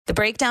The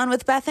Breakdown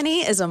with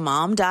Bethany is a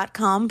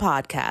mom.com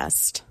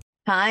podcast.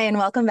 Hi, and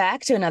welcome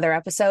back to another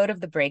episode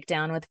of The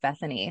Breakdown with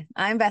Bethany.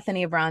 I'm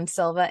Bethany Braun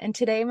Silva, and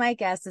today my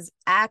guest is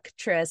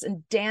actress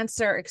and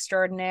dancer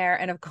extraordinaire,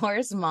 and of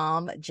course,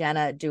 mom,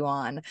 Jenna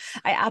Dewan.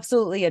 I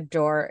absolutely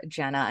adore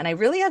Jenna, and I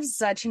really have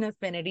such an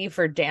affinity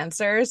for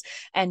dancers,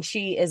 and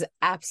she is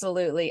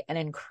absolutely an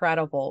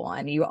incredible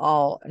one. You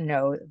all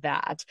know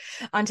that.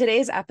 On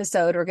today's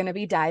episode, we're going to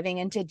be diving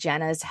into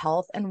Jenna's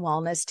health and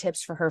wellness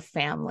tips for her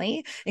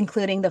family,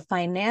 including the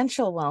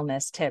financial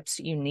wellness tips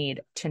you need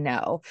to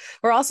know.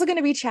 We're also going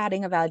to be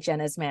chatting about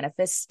Jenna's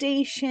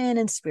manifestation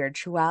and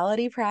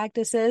spirituality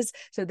practices.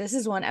 So this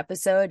is one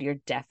episode you're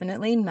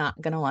definitely not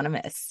going to want to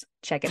miss.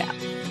 Check it out.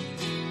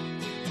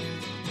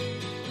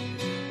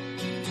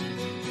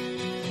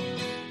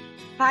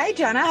 Hi,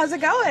 Jenna. How's it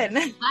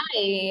going?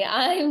 Hi,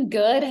 I'm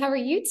good. How are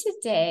you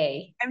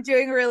today? I'm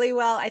doing really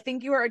well. I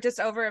think you were just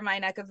over in my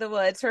neck of the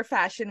woods for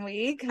Fashion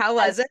Week. How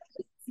was it?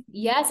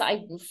 Yes,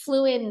 I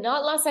flew in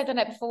not last night, the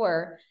night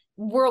before.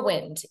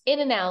 Whirlwind, in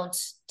and out,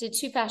 did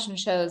two fashion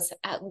shows.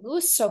 It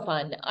was so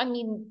fun. I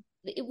mean,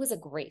 it was a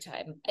great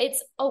time.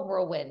 It's a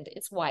whirlwind.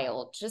 It's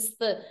wild. Just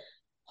the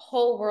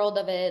whole world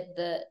of it,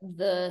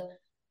 the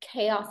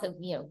chaos of,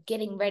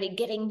 getting ready,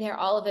 getting there,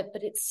 all of it,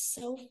 but it's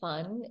so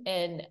fun.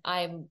 And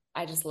I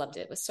just loved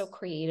it. It was so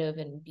creative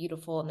and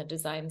beautiful, and the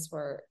designs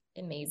were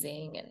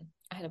amazing. And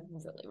I had a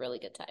really, really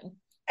good time.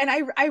 And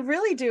I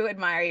really do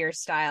admire your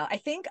style. I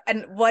think,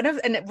 and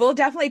we'll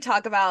definitely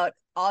talk about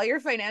all your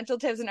financial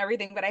tips and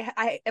everything. But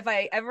if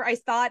I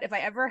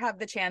ever have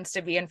the chance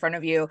to be in front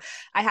of you,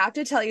 I have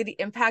to tell you the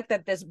impact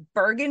that this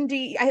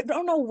burgundy, I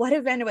don't know what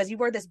event it was. You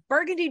wore this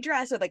burgundy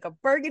dress with like a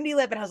burgundy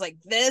lip. And I was like,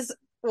 this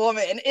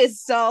woman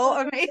is so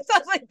amazing. I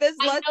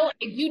was like,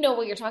 you know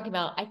what you're talking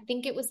about. I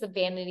think it was the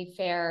Vanity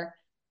Fair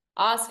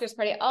Oscars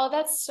party. Oh,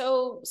 that's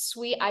so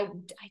sweet. I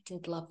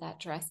did love that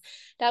dress.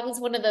 That was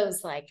one of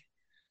those, like,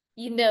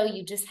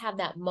 you just have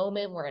that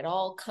moment where it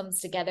all comes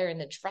together and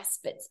the dress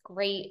fits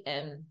great.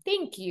 And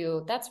thank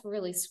you. That's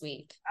really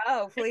sweet.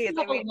 Oh, please.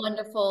 I mean, a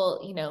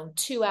wonderful,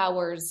 2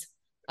 hours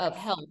of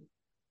help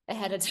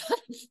ahead of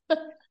time.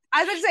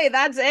 I would say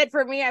that's it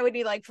for me. I would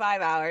need like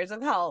 5 hours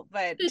of help,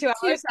 but 2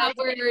 hours. 2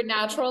 hour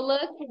natural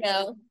look,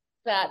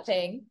 that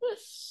thing.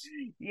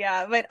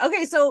 Yeah, but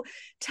okay, so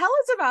tell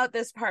us about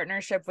this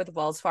partnership with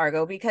Wells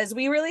Fargo, because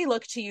we really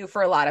look to you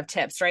for a lot of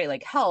tips, right?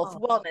 Like health,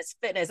 wellness,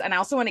 fitness, and I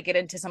also want to get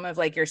into some of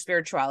like your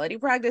spirituality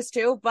practice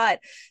too, but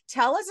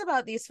tell us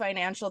about these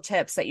financial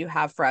tips that you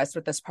have for us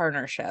with this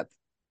partnership.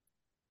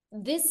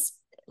 This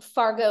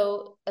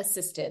Fargo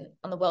assistant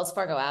on the Wells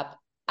Fargo app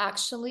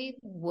actually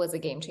was a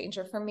game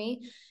changer for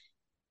me.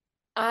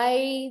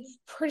 I'm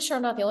pretty sure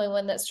I'm not the only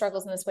one that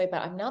struggles in this way,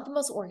 but I'm not the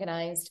most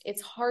organized.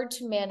 It's hard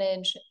to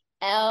manage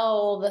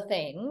all the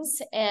things,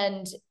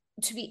 and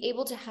to be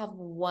able to have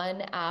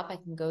one app I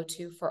can go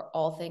to for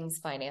all things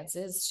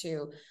finances.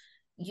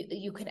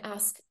 You could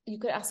ask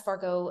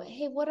Fargo,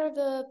 hey, what are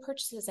the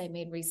purchases I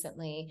made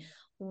recently?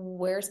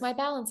 Where's my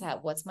balance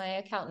at? What's my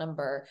account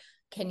number?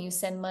 Can you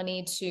send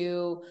money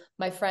to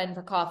my friend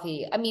for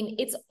coffee? I mean,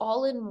 it's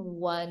all in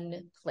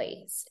one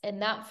place.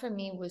 And that for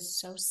me was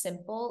so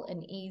simple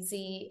and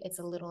easy. It's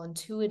a little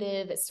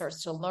intuitive. It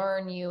starts to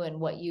learn you and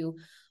what you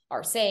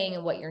are saying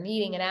and what you're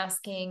needing and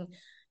asking.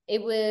 It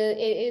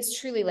is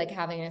truly like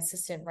having an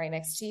assistant right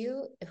next to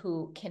you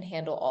who can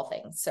handle all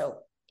things. So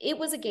it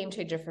was a game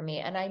changer for me.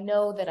 And I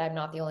know that I'm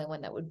not the only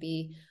one that would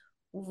be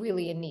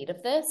really in need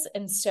of this.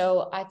 And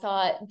so I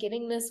thought,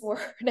 getting this word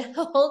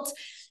out,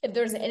 if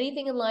there's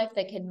anything in life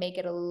that can make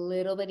it a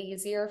little bit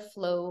easier,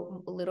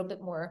 flow a little bit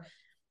more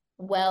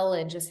well,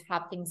 and just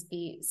have things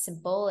be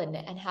simple, and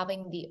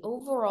having the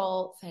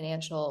overall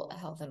financial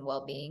health and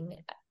well-being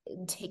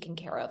taken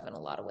care of in a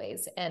lot of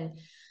ways. And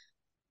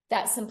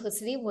that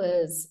simplicity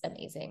was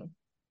amazing.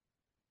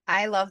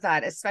 I love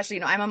that,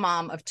 especially, I'm a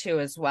mom of two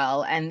as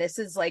well. And this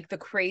is like the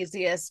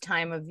craziest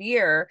time of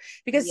year,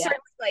 because certainly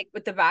like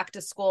with the back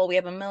to school, we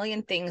have a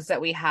million things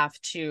that we have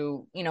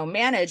to,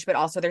 manage, but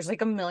also there's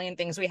like a million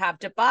things we have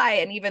to buy.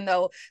 And even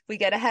though we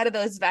get ahead of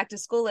those back to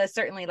school lists,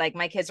 certainly like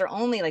my kids are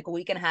only like a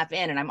week and a half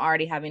in and I'm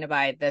already having to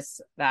buy this,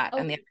 that,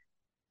 and the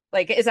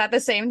like. Is that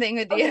the same thing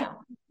with you?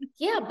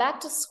 Yeah.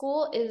 Back to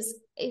school is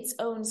its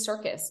own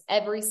circus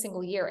every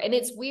single year. And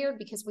it's weird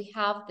because we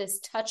have this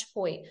touch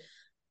point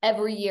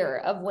every year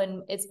of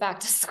when it's back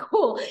to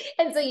school.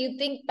 And so you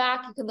think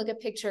back, you can look at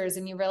pictures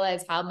and you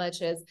realize how much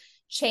has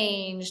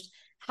changed,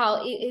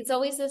 how it's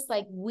always this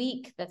like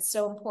week that's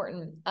so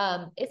important.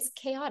 It's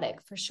chaotic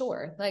for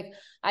sure. Like,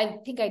 I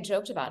think I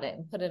joked about it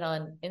and put it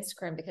on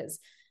Instagram, because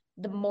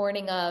the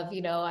morning of,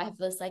 I have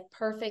this like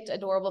perfect,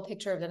 adorable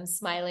picture of them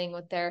smiling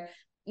with their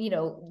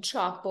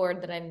chalkboard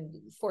that I'm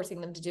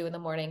forcing them to do in the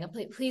morning. I'm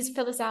like, please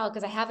fill this out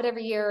because I have it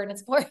every year and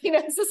it's more,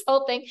 it's this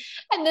whole thing.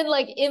 And then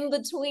like in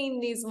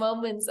between these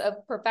moments of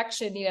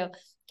perfection,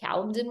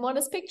 Callum didn't want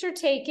his picture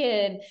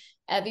taken.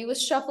 Evie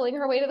was shuffling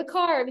her way to the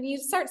car. I mean, you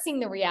start seeing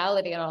the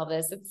reality in all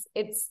this.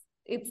 It's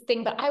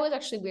thing, but I was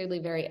actually weirdly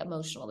very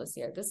emotional this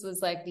year. This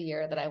was like the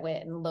year that I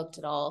went and looked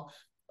at all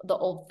the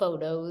old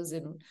photos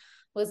and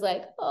was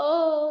like,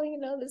 oh,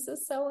 this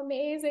is so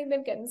amazing.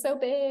 They're getting so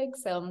big.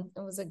 So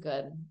it was a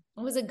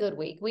good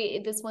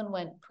week. This one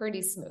went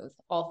pretty smooth,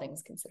 all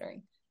things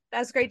considering.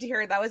 That's great to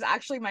hear. That was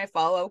actually my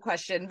follow-up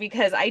question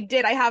because I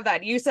have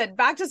that. You said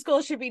back to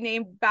school should be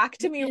named back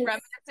to me Yes.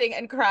 reminiscing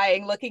and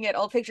crying, looking at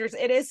old pictures.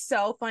 It is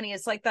so funny.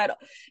 It's like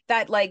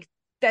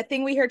that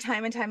thing we hear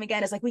time and time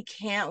again is like, we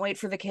can't wait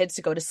for the kids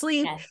to go to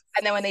sleep. Yes.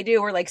 And then when they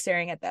do, we're like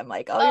staring at them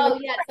like, oh, Oh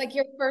yeah, it's like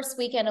your first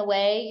weekend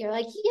away. You're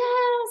like,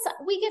 yes,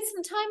 we get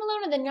some time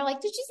alone, and then you're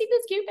like, did you see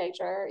this cute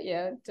picture?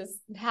 Yeah, just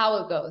how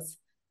it goes.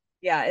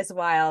 yeah, it's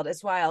wild.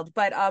 It's wild.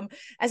 But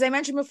as I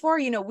mentioned before,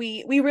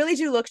 we really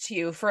do look to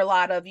you for a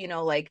lot of,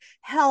 like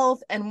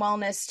health and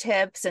wellness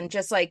tips, and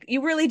just like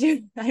you really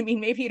do. I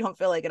mean, maybe you don't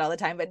feel like it all the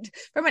time, but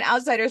from an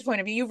outsider's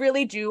point of view, you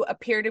really do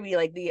appear to be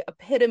like the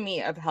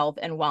epitome of health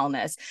and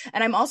wellness.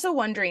 And I'm also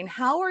wondering,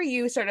 how are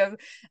you sort of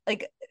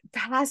like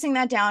passing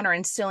that down or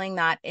instilling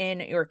that in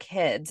your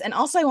kids? And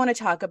also I want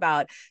to talk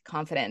about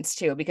confidence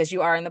too, because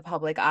you are in the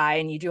public eye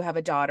and you do have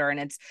a daughter, and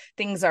it's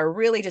things are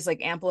really just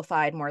like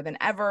amplified more than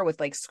ever with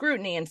like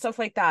scrutiny and stuff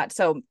like that.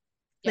 So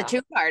the Yeah.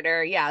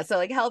 two-parter, yeah. So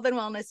like health and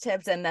wellness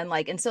tips, and then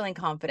like instilling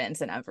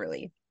confidence in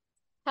Everly.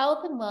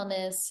 Health and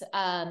wellness.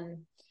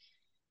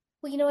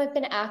 Well, I've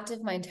been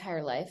active my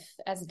entire life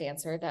as a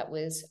dancer. That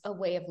was a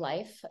way of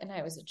life. And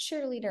I was a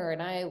cheerleader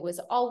and I was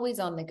always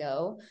on the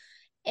go.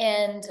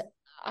 And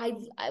I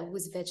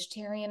was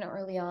vegetarian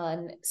early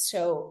on.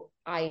 So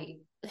I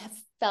have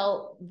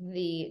felt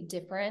the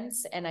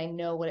difference, and I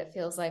know what it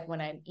feels like when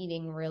I'm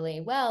eating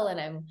really well and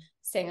I'm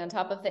staying on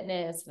top of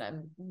fitness and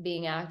I'm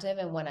being active,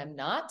 and when I'm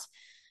not.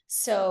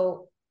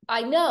 So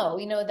I know,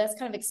 that's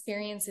kind of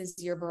experience is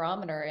your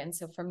barometer. And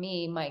so for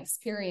me, my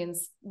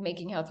experience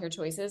making healthier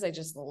choices, I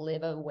just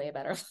live a way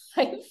better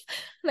life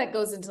that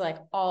goes into like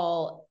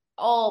all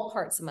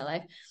parts of my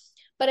life.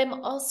 But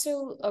I'm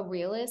also a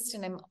realist,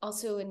 and I'm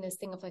also in this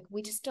thing of like,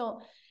 we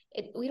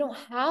don't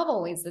have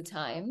always the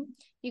time.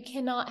 You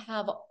cannot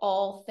have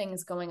all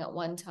things going at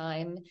one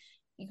time.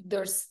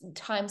 There's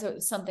times where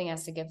something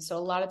has to give. So a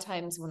lot of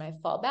times when I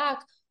fall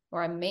back,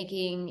 or I'm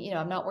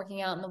I'm not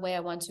working out in the way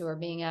I want to, or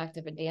being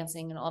active and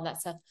dancing and all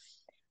that stuff,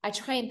 I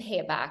try and pay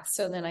it back.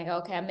 So then I go,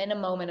 okay, I'm in a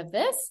moment of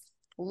this,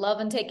 love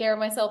and take care of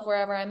myself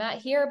wherever I'm at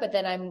here. But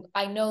then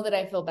I know that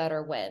I feel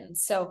better when.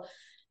 So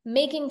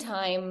making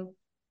time,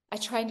 I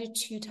try to do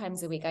 2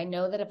 times a week. I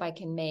know that if I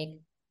can make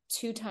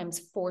 2 times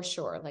for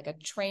sure, like a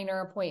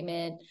trainer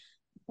appointment,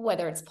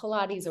 whether it's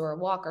Pilates or a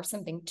walk or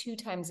something, 2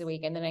 times a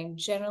week. And then I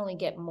generally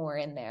get more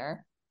in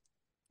there.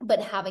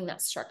 But having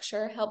that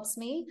structure helps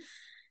me.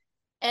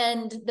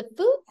 And the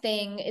food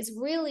thing is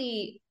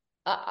really,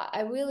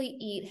 I really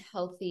eat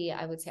healthy.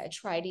 I would say I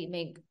try to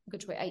make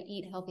good choice. I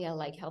eat healthy. I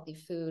like healthy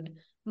food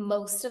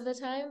most of the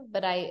time,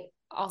 but I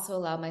also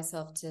allow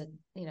myself to,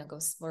 go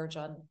splurge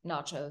on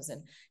nachos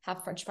and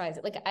have French fries.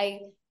 Like I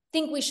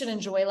think we should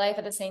enjoy life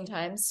at the same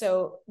time.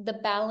 So the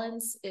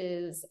balance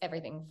is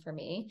everything for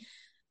me,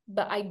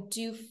 but I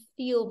do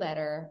feel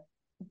better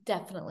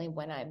definitely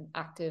when I'm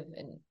active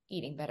and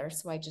eating better.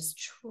 So I just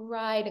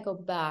try to go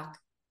back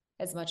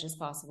as much as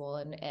possible.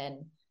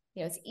 And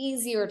it's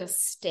easier to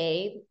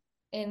stay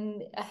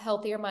in a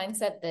healthier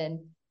mindset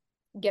than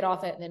get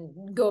off it and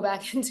then go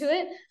back into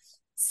it.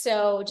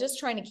 So just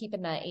trying to keep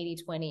in that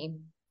 80-20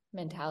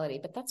 mentality.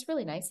 But that's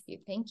really nice of you.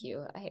 Thank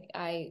you.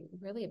 I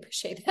really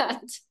appreciate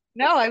that.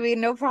 No, I mean,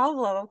 no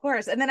problem, of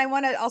course. And then I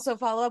want to also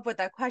follow up with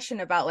that question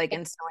about like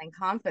instilling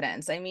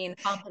confidence. I mean,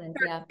 Confidence,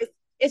 yeah.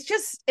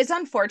 it's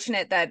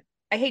unfortunate that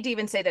I hate to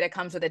even say that it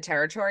comes with a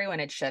territory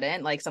when it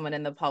shouldn't, like someone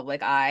in the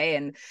public eye.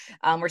 And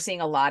we're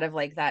seeing a lot of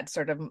like that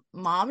sort of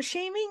mom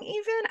shaming,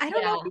 even. I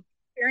don't know if you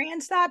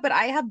experience that, but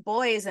I have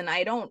boys and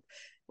I don't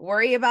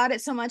worry about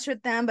it so much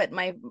with them. But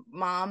my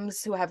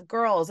moms who have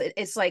girls,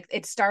 it's like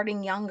it's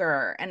starting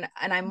younger. And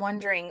I'm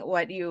wondering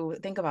what you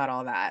think about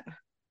all that.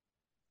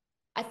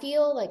 I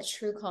feel like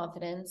true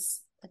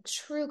confidence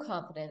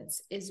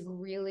is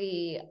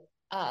really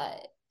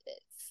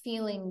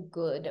feeling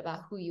good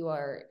about who you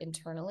are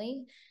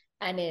internally.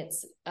 And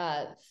it's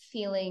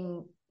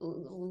feeling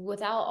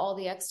without all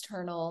the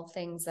external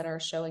things that are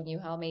showing you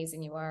how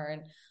amazing you are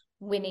and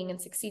winning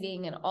and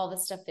succeeding and all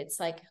this stuff. It's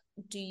like,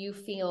 do you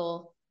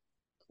feel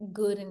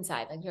good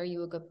inside? Like, are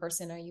you a good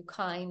person? Are you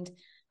kind?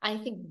 I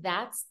think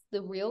that's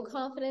the real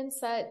confidence.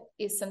 That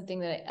is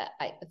something that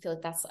I feel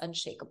like that's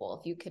unshakable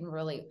if you can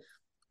really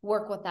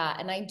work with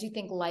that. And I do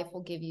think life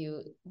will give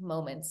you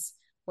moments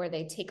where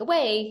they take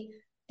away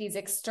these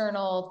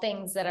external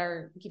things that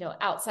are,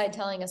 outside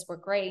telling us we're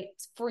great,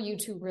 for you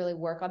to really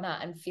work on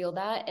that and feel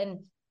that.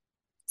 And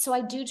so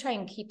I do try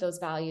and keep those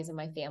values in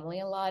my family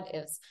a lot.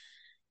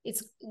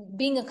 It's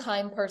being a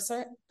kind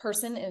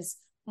person is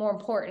more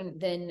important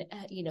than,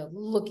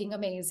 looking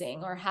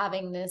amazing or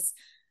having this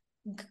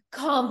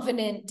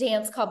confident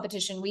dance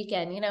competition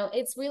weekend.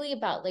 It's really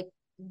about like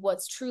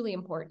what's truly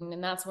important.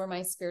 And that's where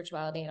my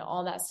spirituality and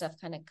all that stuff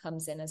kind of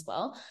comes in as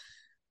well.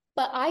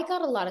 But I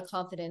got a lot of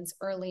confidence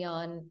early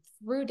on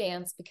through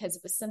dance because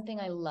it was something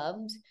I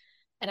loved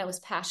and I was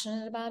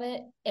passionate about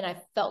it and I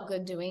felt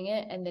good doing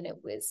it. And then it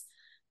was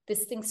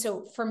this thing.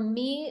 So for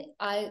me,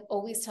 I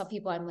always tell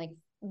people, I'm like,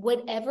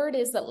 whatever it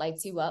is that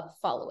lights you up,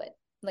 follow it.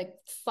 Like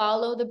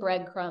follow the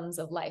breadcrumbs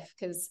of life.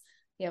 Cause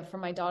for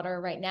my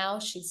daughter right now,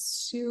 she's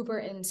super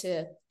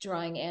into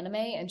drawing anime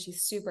and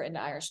she's super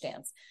into Irish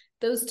dance.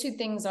 Those two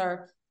things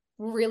are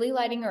really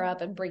lighting her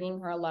up and bringing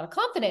her a lot of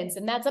confidence.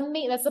 And that's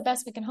amazing. That's the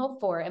best we can hope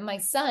for. And my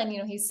son,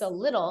 he's so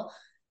little,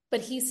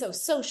 but he's so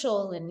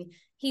social and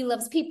he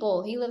loves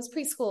people. He loves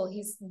preschool.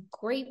 He's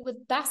great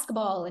with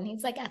basketball and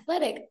he's like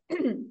athletic.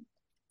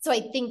 So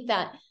I think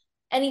that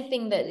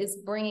anything that is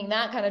bringing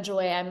that kind of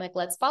joy, I'm like,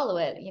 let's follow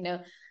it,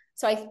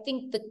 So I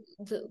think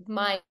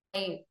my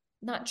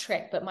not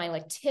trick, but my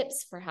like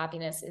tips for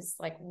happiness is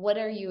like, what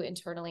are you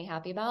internally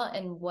happy about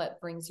and what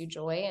brings you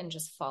joy, and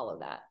just follow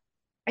that.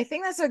 I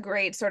think that's a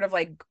great sort of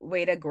like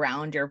way to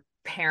ground your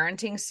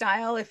parenting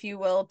style, if you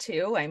will,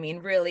 too. I mean,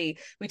 really,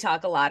 we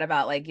talk a lot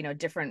about like,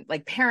 different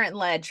like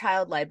parent-led,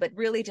 child-led, but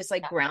really just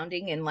like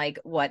grounding in like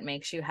what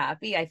makes you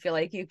happy. I feel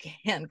like you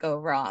can't go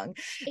wrong.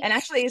 And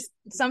actually,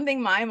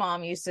 something my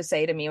mom used to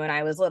say to me when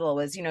I was little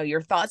was,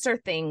 your thoughts are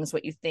things,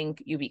 what you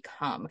think you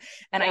become.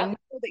 And I know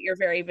that you're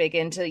very big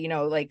into,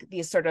 like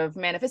these sort of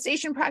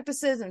manifestation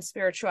practices and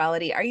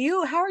spirituality.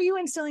 How are you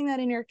instilling that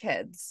in your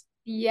kids?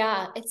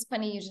 Yeah, it's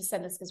funny you just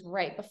said this because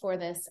right before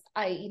this,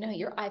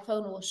 your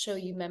iPhone will show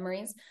you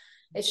memories.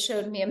 It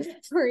showed me a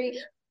memory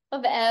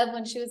of Ev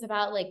when she was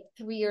about like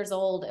 3 years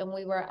old, and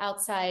we were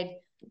outside.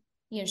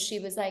 She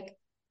was like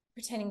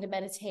pretending to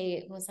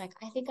meditate and was like,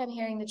 I think I'm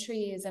hearing the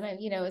trees. And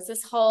it's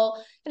this whole,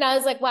 and I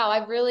was like, wow,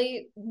 I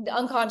really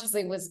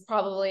unconsciously was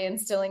probably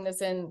instilling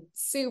this in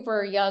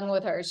super young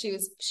with her.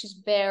 She's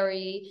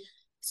very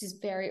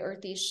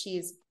earthy.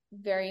 She's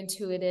very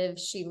intuitive.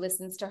 She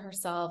listens to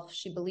herself.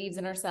 She believes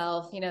in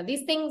herself.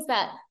 These things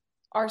that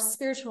are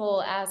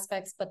spiritual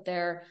aspects, but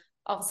they're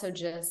also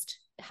just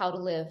how to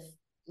live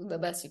the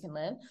best you can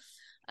live.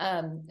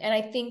 And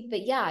I think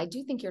that, I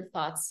do think your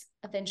thoughts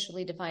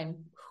eventually define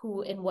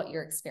who and what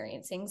you're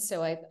experiencing.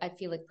 So I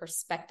feel like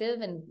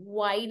perspective and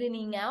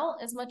widening out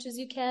as much as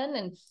you can.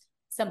 And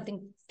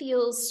something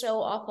feels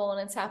so awful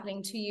and it's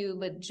happening to you,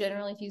 but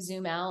generally if you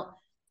zoom out,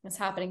 it's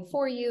happening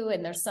for you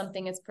and there's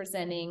something it's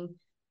presenting.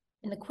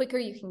 And the quicker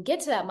you can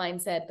get to that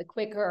mindset, the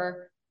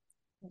quicker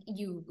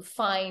you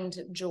find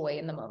joy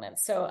in the moment.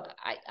 So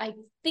I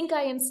think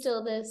I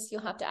instill this.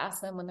 You'll have to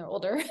ask them when they're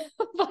older,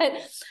 but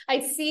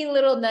I see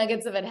little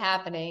nuggets of it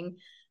happening.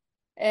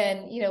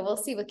 And, we'll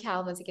see with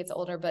Cal as he gets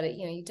older, but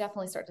you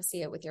definitely start to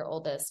see it with your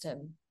oldest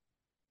and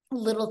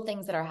little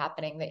things that are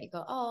happening that you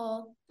go,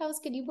 oh, that was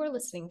good. You were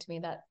listening to me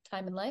that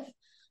time in life.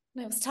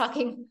 And I was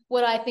talking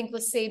what I think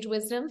was sage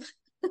wisdom.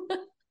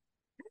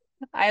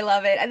 I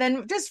love it. And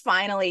then just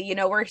finally,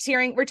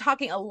 we're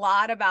talking a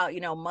lot about,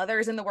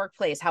 mothers in the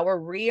workplace, how we're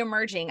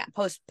reemerging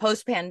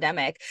post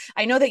pandemic.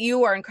 I know that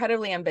you are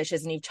incredibly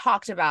ambitious and you've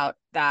talked about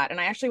that. And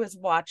I actually was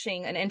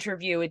watching an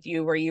interview with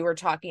you where you were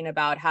talking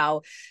about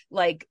how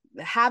like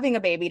having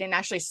a baby didn't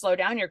actually slow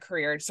down your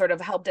career. It sort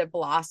of helped it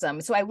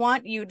blossom. So I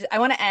want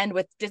to end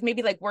with just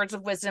maybe like words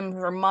of wisdom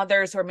for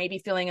mothers who are maybe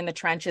feeling in the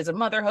trenches of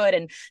motherhood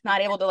and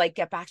not able to like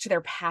get back to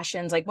their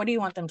passions. Like, what do you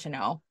want them to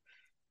know?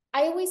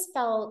 I always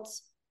felt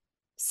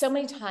so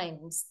many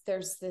times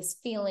there's this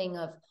feeling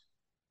of,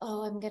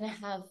 oh, I'm going to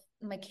have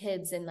my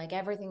kids and like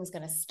everything's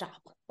going to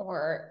stop,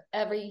 or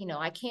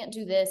I can't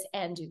do this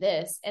and do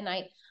this. And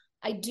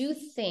I do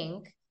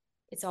think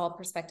it's all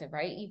perspective,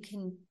 right? You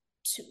can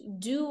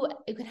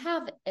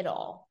have it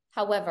all.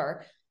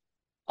 However,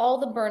 all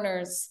the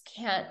burners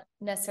can't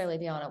necessarily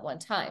be on at one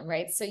time,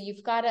 right? So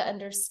you've got to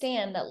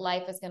understand that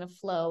life is going to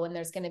flow and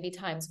there's going to be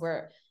times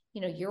where,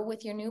 you're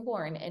with your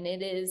newborn and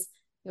it is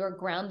your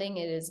grounding.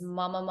 It is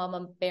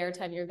mama bear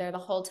time. You're there the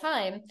whole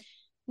time.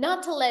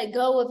 Not to let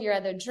go of your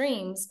other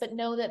dreams, but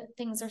know that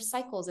things are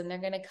cycles and they're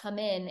going to come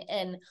in.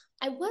 And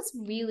I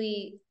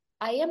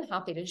am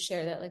happy to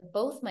share that like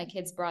both my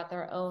kids brought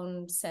their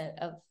own set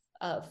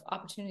of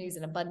opportunities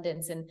and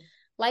abundance, and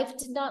life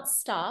did not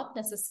stop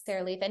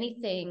necessarily. If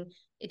anything,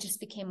 it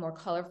just became more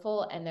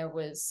colorful. And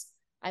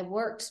I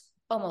worked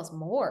almost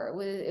more.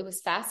 It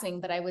was fascinating,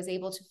 but I was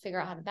able to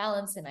figure out how to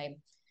balance, and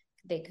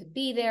they could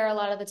be there a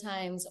lot of the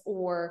times,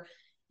 or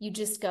you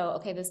just go,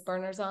 okay, this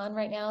burner's on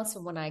right now. So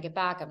when I get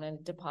back, I'm going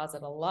to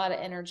deposit a lot of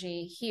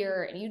energy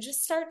here. And you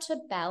just start to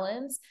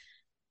balance.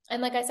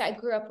 And like I said, I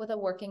grew up with a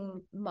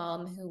working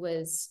mom who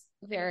was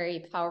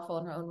very powerful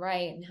in her own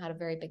right and had a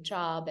very big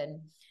job. And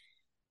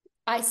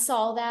I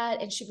saw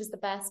that, and she was the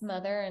best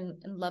mother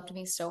and loved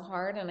me so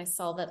hard. And I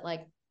saw that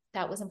like,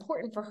 that was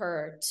important for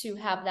her to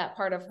have that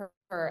part of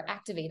her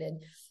activated.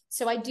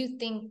 So I do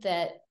think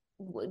that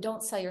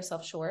don't sell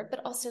yourself short,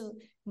 but also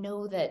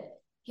know that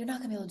you're not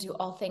going to be able to do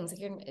all things. Like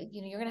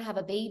you're going to have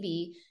a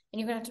baby and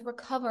you're going to have to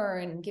recover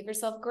and give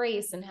yourself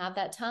grace and have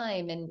that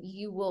time. And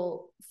you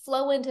will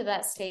flow into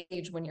that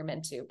stage when you're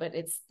meant to, but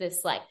it's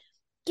this like,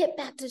 get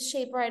back to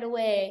shape right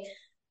away.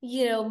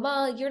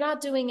 Ma, you're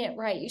not doing it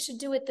right. You should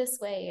do it this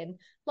way. And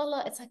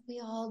it's like, we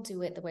all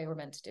do it the way we're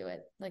meant to do it.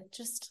 Like,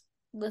 just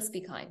let's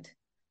be kind.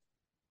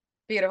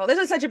 Beautiful. This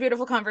was such a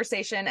beautiful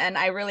conversation, and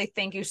I really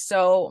thank you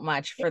so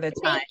much for the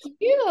time. Thank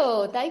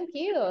you. Thank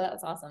you. That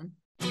was awesome.